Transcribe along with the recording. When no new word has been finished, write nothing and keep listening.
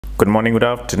Good morning, good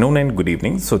afternoon and good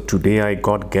evening. So today I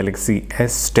got Galaxy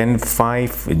S10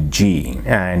 5G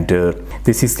and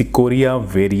this is the Korea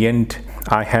variant.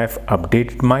 I have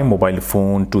updated my mobile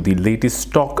phone to the latest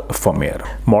stock firmware.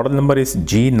 Model number is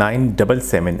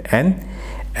G977N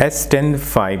S10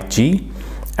 5G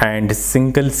and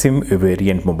single SIM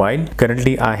variant mobile.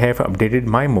 Currently I have updated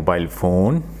my mobile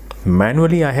phone.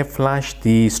 Manually, I have flashed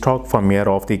the stock firmware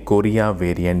of the Korea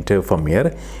variant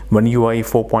firmware OneUI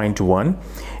 4.1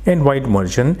 and white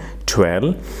version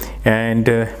 12, and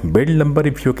build number,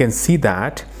 if you can see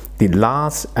that the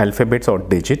last alphabets or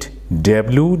digit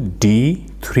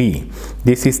WD3.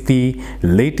 This is the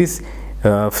latest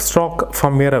stock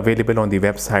firmware available on the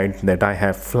website that I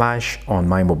have flashed on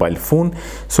my mobile phone.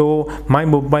 So my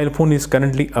mobile phone is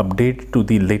currently updated to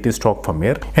the latest stock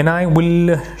firmware, and I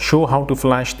will show how to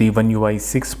flash the OneUI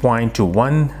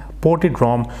 6.1 ported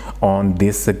ROM on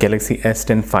this Galaxy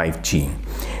S10 5G.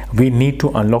 We need to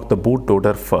unlock the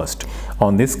bootloader first.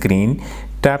 On this screen,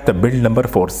 tap the build number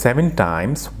for 7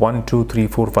 times. 1 2 3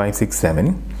 4 5 6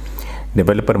 7.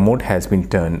 Developer mode has been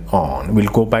turned on. We'll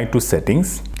go back to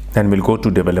settings. Then we'll go to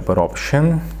developer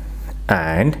option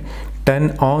and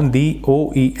turn on the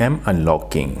OEM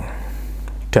unlocking.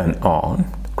 Turn on,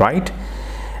 right?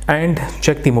 And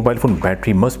check the mobile phone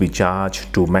battery must be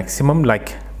charged to maximum,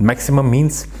 like maximum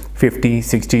means 50,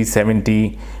 60,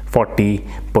 70, 40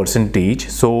 percentage,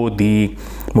 so the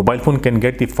mobile phone can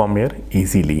get the firmware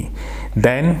easily.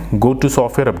 Then go to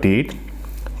software update,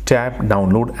 tap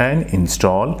download and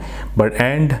install,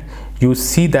 and you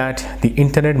see that the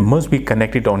internet must be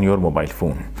connected on your mobile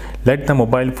phone. Let the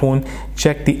mobile phone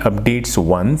check the updates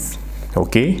once.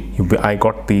 Okay, I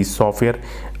got the software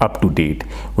up to date.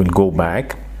 We'll go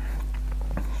back,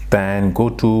 then go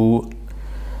to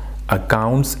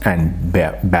accounts and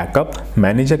backup,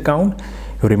 manage account,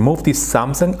 remove the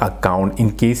Samsung account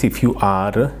in case if you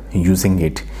are using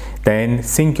it, then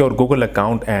sync your Google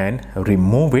account and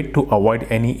remove it to avoid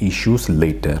any issues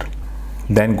later.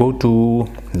 Then go to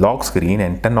lock screen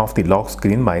and turn off the lock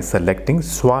screen by selecting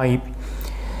swipe,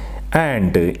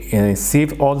 and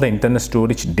save all the internal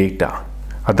storage data.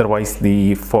 Otherwise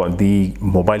the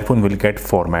mobile phone will get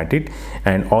formatted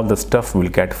and all the stuff will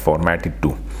get formatted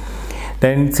too.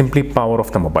 Then simply power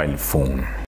off the mobile phone.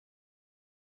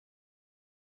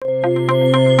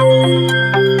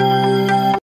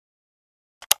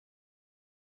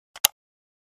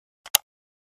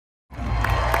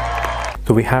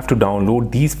 So we have to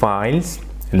download these files.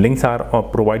 Links are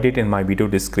provided in my video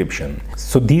description.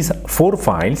 So these 4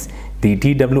 files: the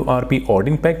TWRP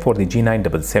Odin pack for the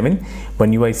G977,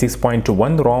 OneUI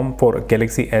 6.1 ROM for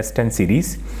Galaxy S10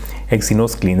 series,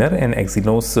 Exynos cleaner and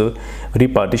Exynos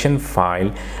repartition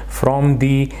file from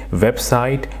the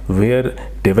website where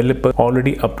developer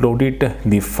already uploaded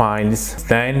the files.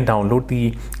 Then download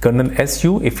the kernel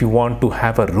SU if you want to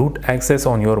have a root access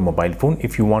on your mobile phone,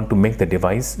 if you want to make the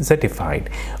device certified.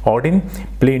 Odin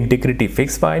play integrity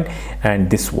fix file, and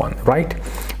this one, right?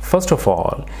 First of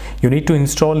all, you need to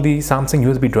install the Samsung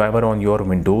USB driver on your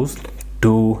Windows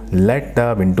to let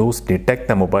the Windows detect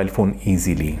the mobile phone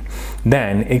easily.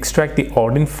 Then extract the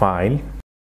Odin file,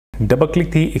 double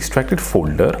click the extracted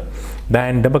folder,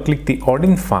 then double click the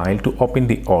Odin file to open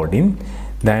the Odin,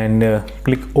 then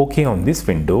click OK on this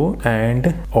window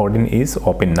and Odin is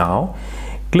open now.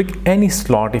 Click any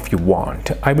slot if you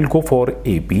want. I will go for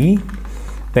AB.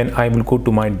 Then I will go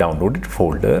to my downloaded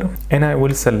folder and I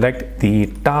will select the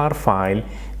tar file,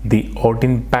 the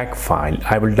Odin pack file.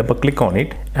 I will double click on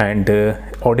it and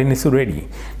Odin is ready.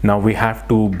 Now we have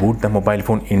to boot the mobile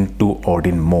phone into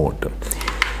Odin mode.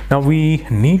 Now we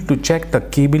need to check the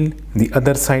cable. The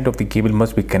other side of the cable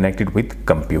must be connected with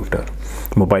computer.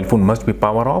 Mobile phone must be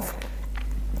power off,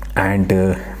 and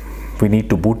we need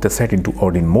to boot the set into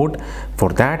Odin mode. For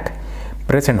that,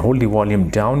 press and hold the volume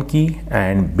down key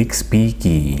and Bixby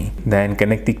key. Then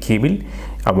connect the cable.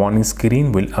 A warning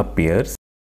screen will appear.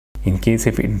 In case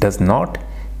if it does not,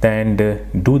 then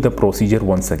do the procedure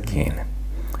once again.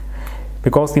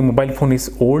 Because the mobile phone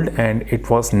is old and it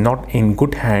was not in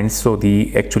good hands, so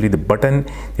the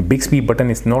Bixby button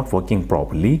is not working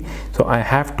properly. So I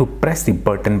have to press the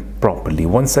button properly.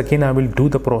 Once again I will do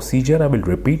the procedure. I will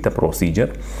repeat the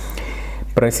procedure.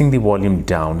 Pressing the volume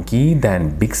down key,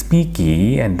 then Bixby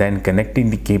key, and then connecting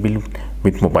the cable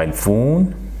with mobile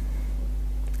phone,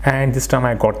 and this time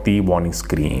I got the warning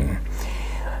screen.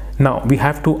 Now we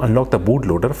have to unlock the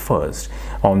bootloader first.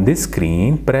 On this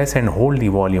screen, press and hold the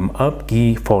volume up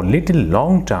key for little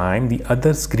long time. The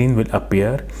other screen will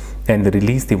appear, and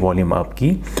release the volume up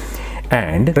key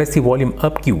and press the volume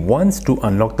up key once to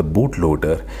unlock the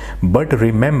bootloader. But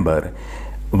remember,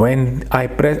 when I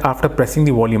press, after pressing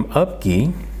the volume up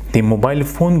key, the mobile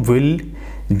phone will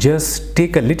just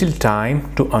take a little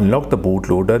time to unlock the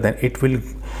bootloader, then it will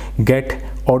get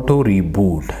auto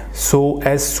reboot. So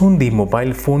as soon the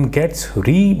mobile phone gets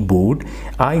reboot,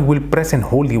 I will press and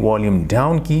hold the volume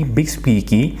down key, Bixby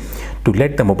key, to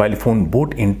let the mobile phone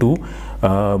boot into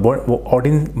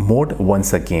audio mode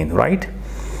once again, right?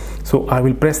 So I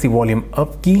will press the volume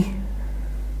up key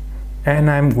and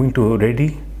I'm going to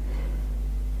ready.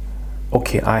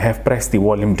 Okay, I have pressed the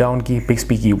volume down key,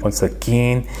 Bixby key once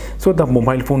again. So the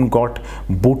mobile phone got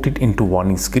booted into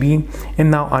warning screen,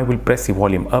 and now I will press the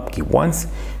volume up key once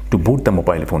to boot the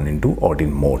mobile phone into audio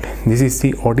mode. This is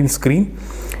the audio screen.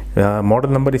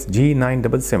 Model number is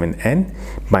G977N.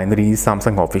 Binary is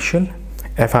Samsung official.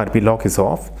 FRP lock is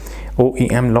off.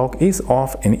 OEM lock is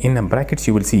off, and in brackets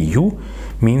you will see U,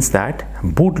 means that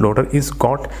bootloader is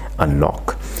got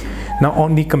unlocked. Now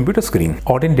on the computer screen,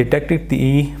 Odin detected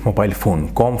the mobile phone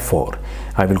COM4.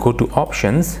 I will go to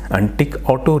options and tick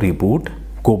auto reboot,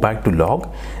 go back to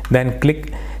log, then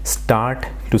click start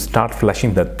to start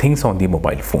flashing the things on the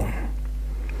mobile phone.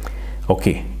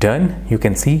 Okay, done. You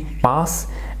can see pass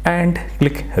and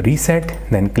click reset,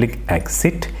 then click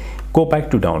exit, go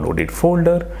back to downloaded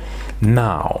folder.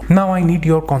 Now I need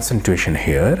your concentration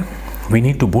here. We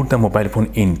need to boot the mobile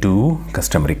phone into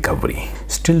custom recovery.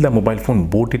 Still the mobile phone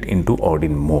booted into audio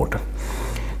mode.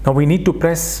 Now we need to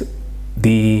press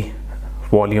the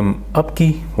volume up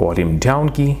key, volume down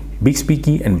key, Bixby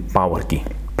key and power key.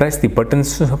 Press the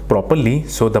buttons properly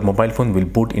so the mobile phone will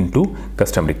boot into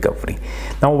custom recovery.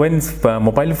 Now when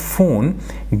mobile phone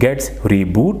gets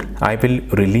reboot, I will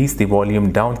release the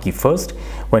volume down key first.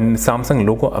 When Samsung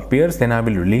logo appears, then I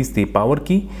will release the power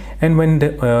key, and when the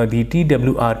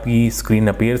TWRP screen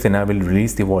appears, then I will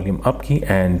release the volume up key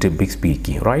and Bixby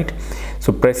key, right?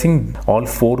 So pressing all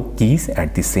 4 keys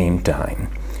at the same time.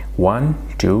 1,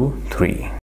 2, 3.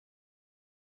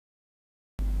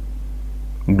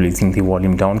 Releasing the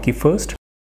volume down key first.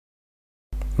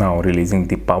 Now releasing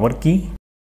the power key,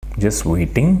 just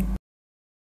waiting.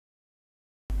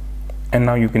 And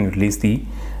now you can release the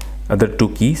other 2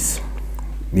 keys.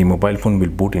 The mobile phone will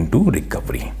boot into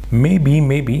recovery. Maybe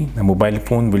the mobile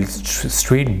phone will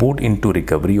straight boot into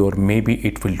recovery, or maybe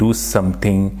it will do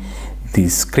something, the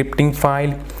scripting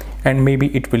file, and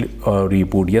maybe it will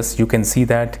reboot. Yes, you can see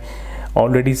that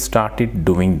already started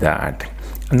doing that.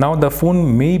 Now the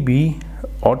phone may be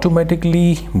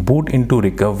automatically boot into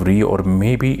recovery, or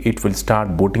maybe it will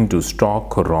start booting to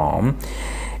stock ROM.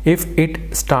 If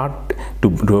it start to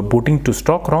booting to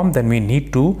stock ROM, then we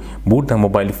need to boot the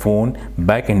mobile phone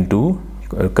back into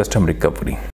custom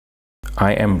recovery.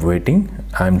 I am waiting.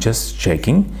 I'm just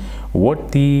checking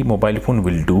what the mobile phone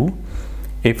will do.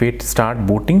 If it start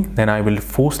booting, then I will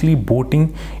forcefully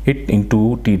booting it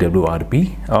into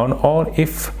TWRP, or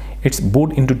if it's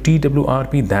boot into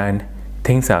TWRP, then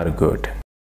things are good.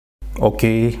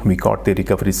 Okay, we got the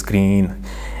recovery screen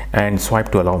and swipe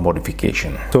to allow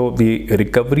modification. So the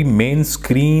recovery main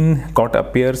screen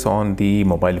appears on the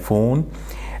mobile phone,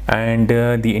 and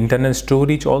the internal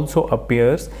storage also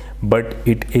appears, but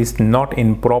it is not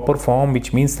in proper form,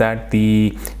 which means that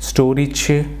the storage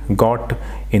got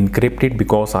encrypted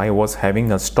because I was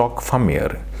having a stock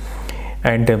firmware,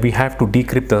 and we have to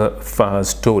decrypt the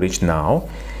storage now.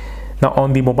 Now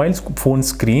on the mobile phone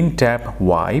screen, tap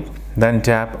wipe, then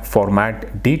tap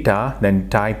format data, then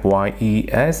type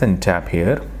YES and tap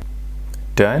here.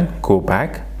 Done. Go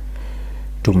back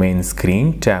to main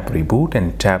screen, tap reboot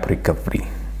and tap recovery.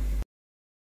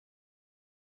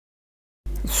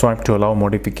 Swipe to allow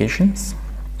modifications,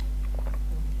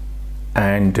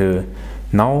 and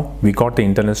now we got the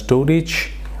internal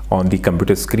storage on the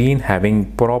computer screen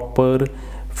having proper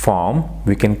form.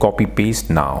 We can copy paste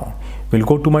now. We'll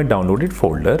go to my downloaded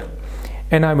folder,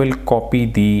 and I will copy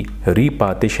the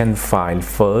repartition file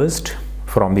first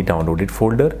from the downloaded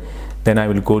folder. Then I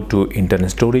will go to internal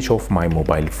storage of my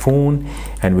mobile phone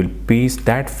and will paste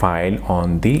that file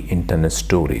on the internal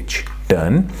storage.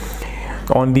 Done.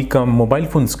 On the mobile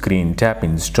phone screen, tap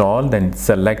install, then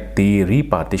select the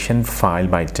repartition file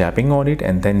by tapping on it,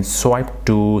 and then swipe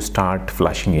to start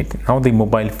flashing it. Now the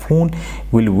mobile phone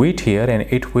will wait here and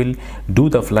it will do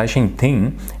the flashing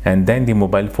thing, and then the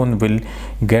mobile phone will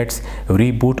get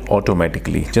reboot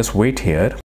automatically. Just wait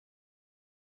here.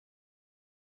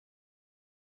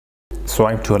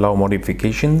 Swipe to allow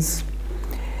modifications,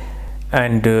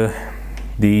 and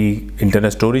the internal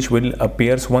storage will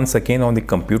appears once again on the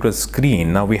computer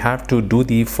screen. Now we have to do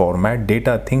the format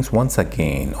data things once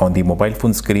again. On the mobile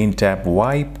phone screen, tap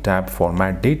wipe, tap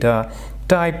format data,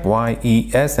 type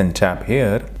YES and tap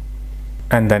here,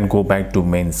 and then go back to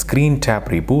main screen, tap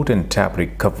reboot and tap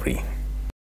recovery.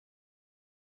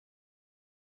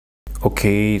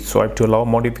 Okay, swipe to allow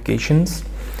modifications,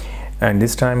 and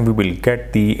this time we will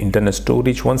get the internal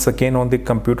storage once again on the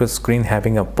computer screen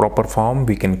having a proper form.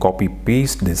 We can copy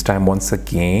paste. This time once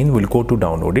again we'll go to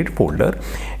downloaded folder,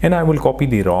 and I will copy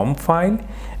the ROM file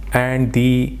and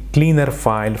the cleaner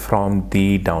file from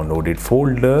the downloaded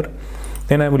folder.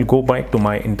 Then I will go back to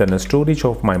my internal storage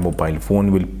of my mobile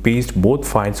phone, will paste both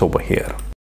files over here.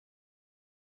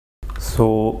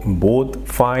 So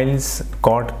both files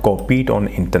got copied on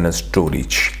internal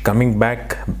storage. Coming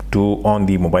back to on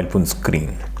the mobile phone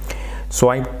screen,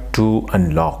 swipe to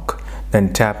unlock,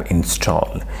 then tap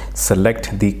install.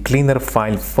 Select the cleaner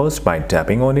file first by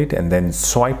tapping on it, and then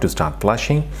swipe to start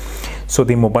flashing. So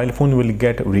the mobile phone will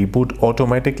get reboot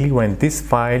automatically when this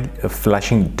file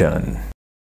flashing done.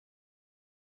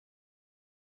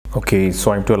 Okay,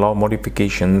 swipe to allow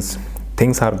modifications.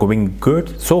 Things are going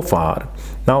good so far.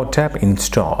 Now tap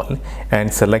install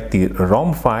and select the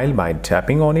ROM file by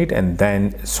tapping on it, and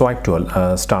then swipe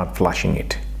to start flashing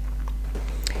it.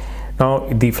 Now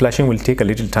the flashing will take a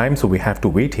little time, so we have to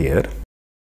wait here.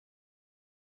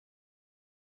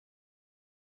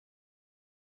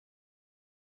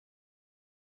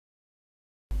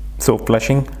 So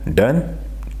flashing done.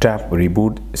 Tap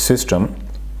reboot system,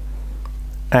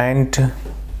 and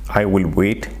I will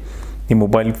wait. The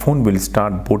mobile phone will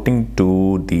start booting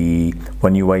to the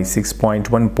OneUI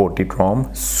 6.1 ported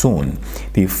ROM soon.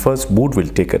 The first boot will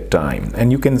take a time, and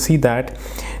you can see that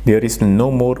there is no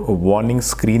more warning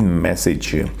screen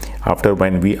message after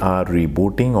when we are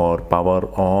rebooting or power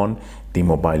on the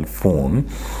mobile phone.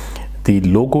 The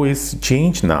logo is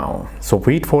changed now. So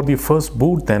wait for the first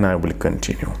boot, then I will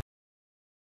continue.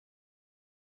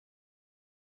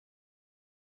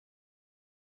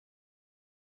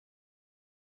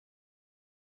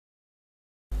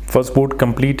 First boot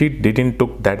completed, didn't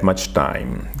took that much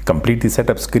time. Complete the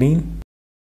setup screen.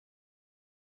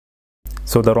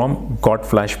 So the ROM got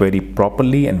flashed very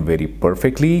properly and very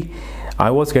perfectly. I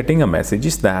was getting a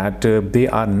message that they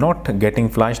are not getting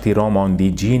flashed the ROM on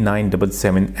the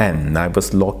G977N. I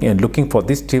was looking for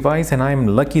this device, and I am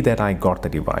lucky that I got the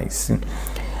device.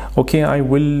 Okay, I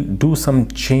will do some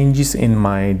changes in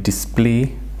my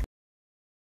display.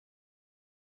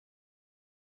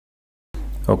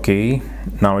 Okay,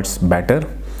 now it's better.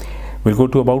 We'll go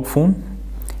to about phone.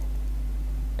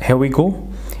 Here we go.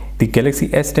 The Galaxy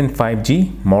S10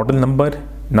 5G model number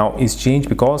now is changed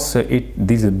because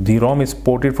the ROM is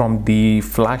ported from the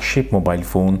flagship mobile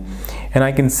phone, and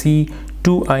I can see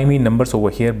two IMEI numbers over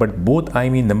here, but both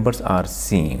IMEI numbers are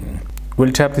same.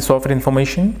 We'll tap the software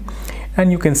information,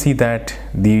 and you can see that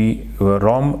the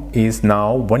ROM is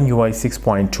now OneUI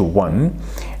 6.21,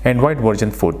 Android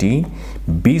version 14,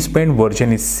 baseband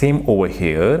version is same over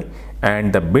here,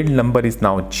 and the build number is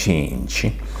now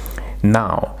changed.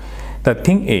 Now the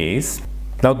thing is,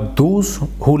 now those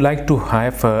who like to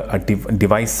have a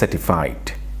device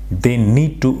certified, they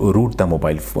need to root the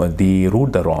mobile phone,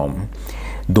 root the ROM.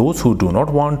 Those who do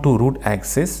not want to root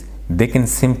access, they can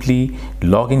simply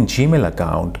log in Gmail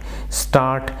account,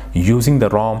 start using the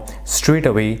ROM straight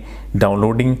away,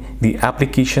 downloading the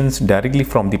applications directly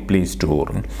from the Play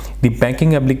Store. The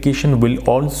banking application will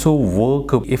also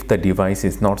work if the device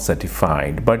is not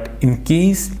certified, but in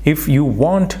case if you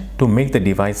want to make the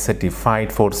device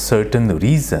certified for certain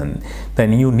reason,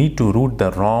 then you need to root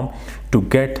the ROM to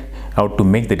get out to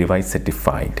make the device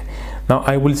certified. Now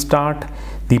I will start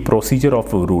the procedure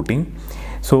of rooting.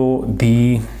 So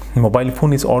the mobile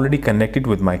phone is already connected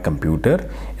with my computer,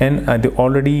 and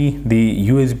already the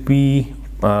USB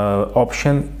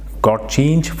option got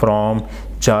changed from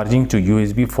charging to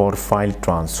USB for file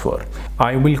transfer.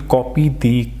 I will copy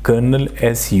the kernel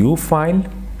SU file,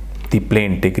 the play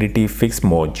integrity fix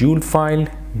module file,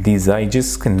 the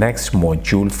Zygisk next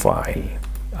module file.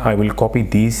 I will copy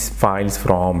these files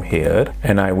from here,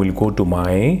 and I will go to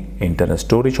my internal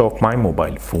storage of my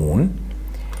mobile phone,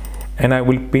 and I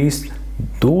will paste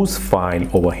those files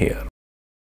over here.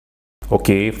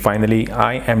 Okay, finally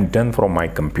I am done from my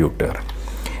computer.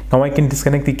 Now I can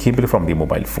disconnect the cable from the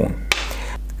mobile phone.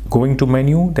 Going to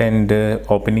menu, then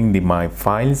opening my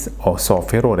files or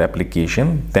software or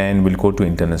application, then we'll go to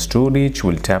internal storage,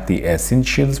 we'll tap the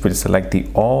essentials, we'll select the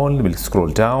all, we'll scroll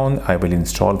down. I will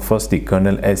install first the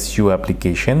kernel SU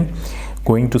application,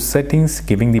 going to settings,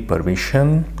 giving the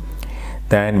permission,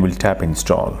 then we'll tap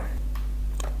install.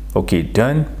 Okay,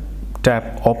 done.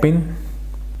 Tap open.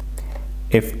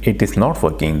 If it is not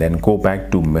working, then go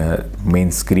back to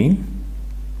main screen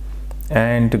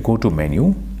and go to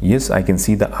menu. Yes, I can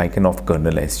see the icon of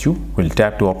kernel SU. We'll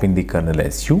tap to open the kernel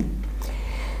SU.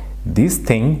 This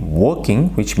thing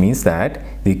working, which means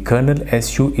that the kernel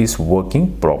SU is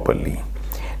working properly.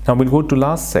 Now we'll go to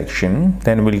last section,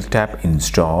 then we'll tap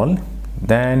install,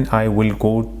 then I will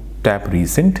go tap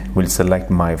recent, we'll select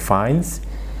my files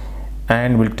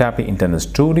and we'll tap the internal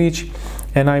storage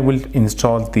and I will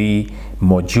install the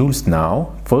modules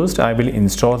now. First I will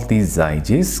install the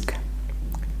Zygisk.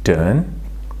 Done.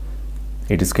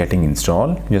 It is getting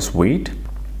installed, just wait.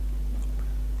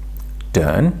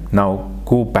 Done. Now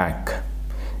go back,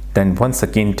 then once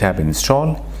again tap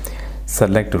install,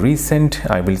 select recent,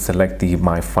 I will select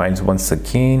my files once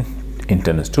again,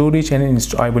 internal storage,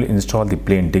 and I will install the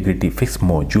Play Integrity Fix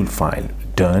module file.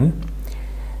 Done.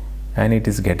 And it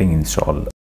is getting installed.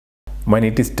 When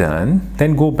it is done,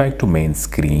 then go back to main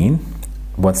screen,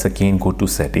 once again go to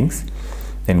settings,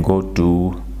 then go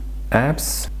to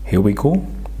apps, here we go,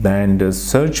 then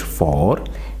search for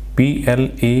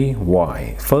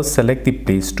PLAY. First select the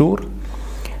Play Store,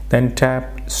 then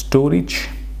tap storage,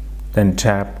 then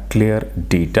tap clear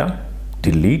data,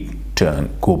 delete, done.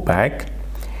 Go back,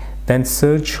 then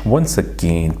search once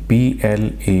again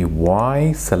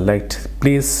PLAY, select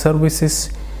Play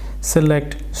Services,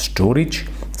 select storage,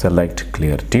 select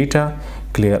clear data,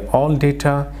 clear all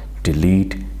data,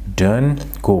 delete, done.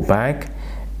 Go back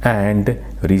and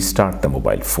restart the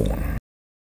mobile phone.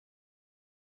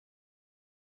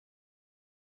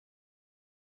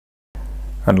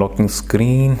 Unlocking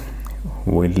screen,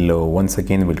 we'll once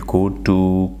again we'll go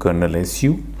to kernel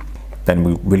SU, then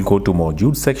we'll go to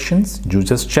module sections. You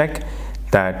just check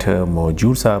that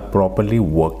modules are properly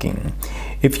working.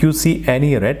 If you see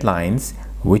any red lines,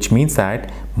 which means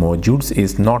that modules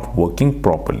is not working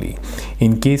properly.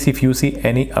 In case if you see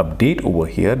any update over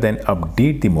here, then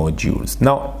update the modules.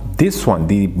 Now this one,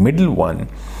 the middle one,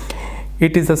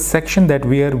 it is a section that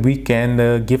where we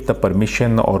can give the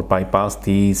permission or bypass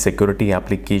the security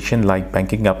application like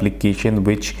banking application,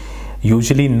 which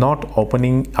usually not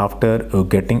opening after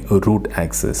getting a root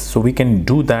access. So we can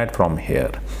do that from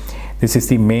here. This is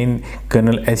the main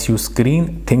kernel SU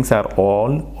screen. Things are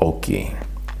all okay.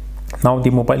 Now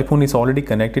the mobile phone is already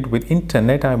connected with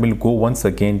internet. I will go once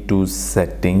again to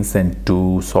settings and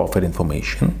to software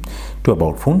information, to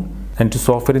about phone and to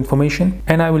software information,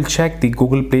 and I will check the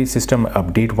Google Play system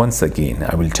update once again.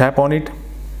 I will tap on it.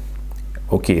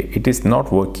 Okay, it is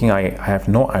not working. I have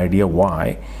no idea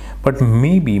why, but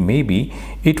maybe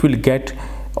it will get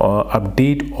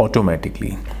update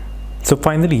automatically. So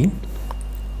finally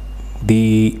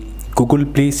the Google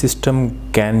Play system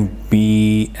can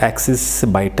be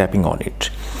accessed by tapping on it.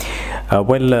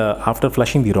 After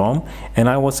flushing the ROM and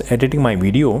I was editing my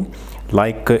video,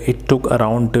 like it took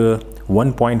around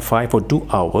 1.5 or 2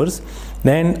 hours,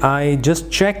 then I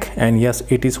just check and yes,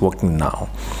 it is working now.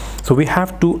 So we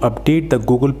have to update the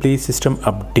Google Play system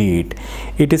update.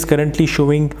 It is currently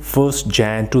showing 1st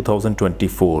Jan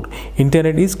 2024.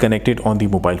 Internet is connected on the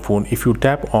mobile phone. If you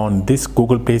tap on this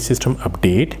Google Play system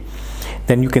update,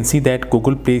 then you can see that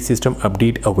Google Play system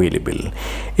update available.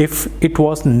 If it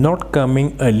was not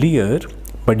coming earlier,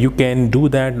 but you can do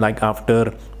that like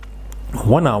after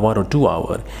 1 hour or 2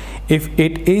 hours. If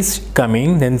it is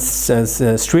coming, then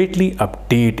straightly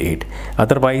update it.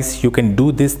 Otherwise you can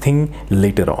do this thing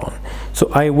later on. So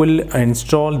I will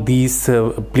install these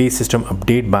Play system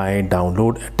update by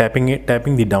tapping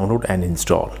the download and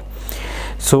install.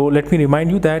 So let me remind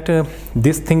you that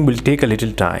this thing will take a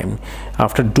little time.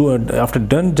 After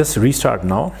done, just restart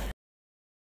now.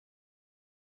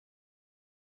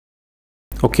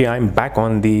 Okay, I'm back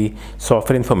on the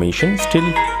software information.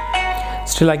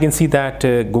 Still I can see that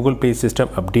Google Play system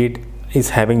update is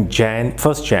having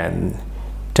 1st Jan.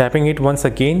 Tapping it once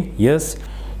again, yes,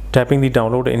 tapping the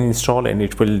download and install, and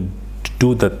it will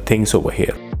do the things over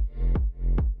here.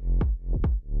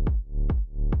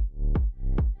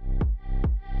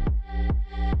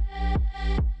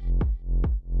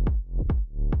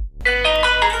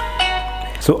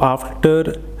 So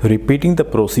after repeating the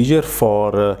procedure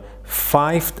for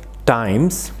 5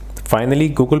 times, finally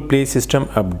Google Play system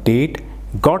update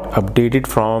got updated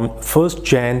from 1st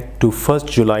Jan to 1st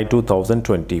July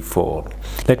 2024.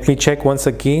 Let me check once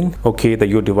again. Okay,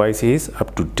 your device is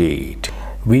up to date.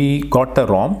 We got the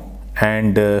ROM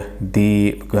and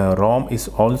the ROM is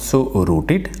also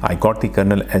rooted. I got the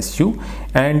kernel SU,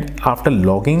 and after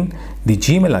logging the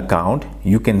Gmail account,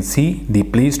 you can see the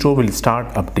Play Store will start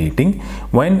updating.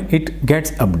 When it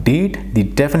gets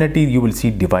update, definitely you will see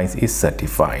device is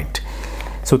certified.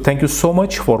 So thank you so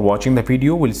much for watching the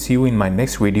video. We'll see you in my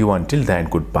next video. Until then,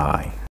 goodbye.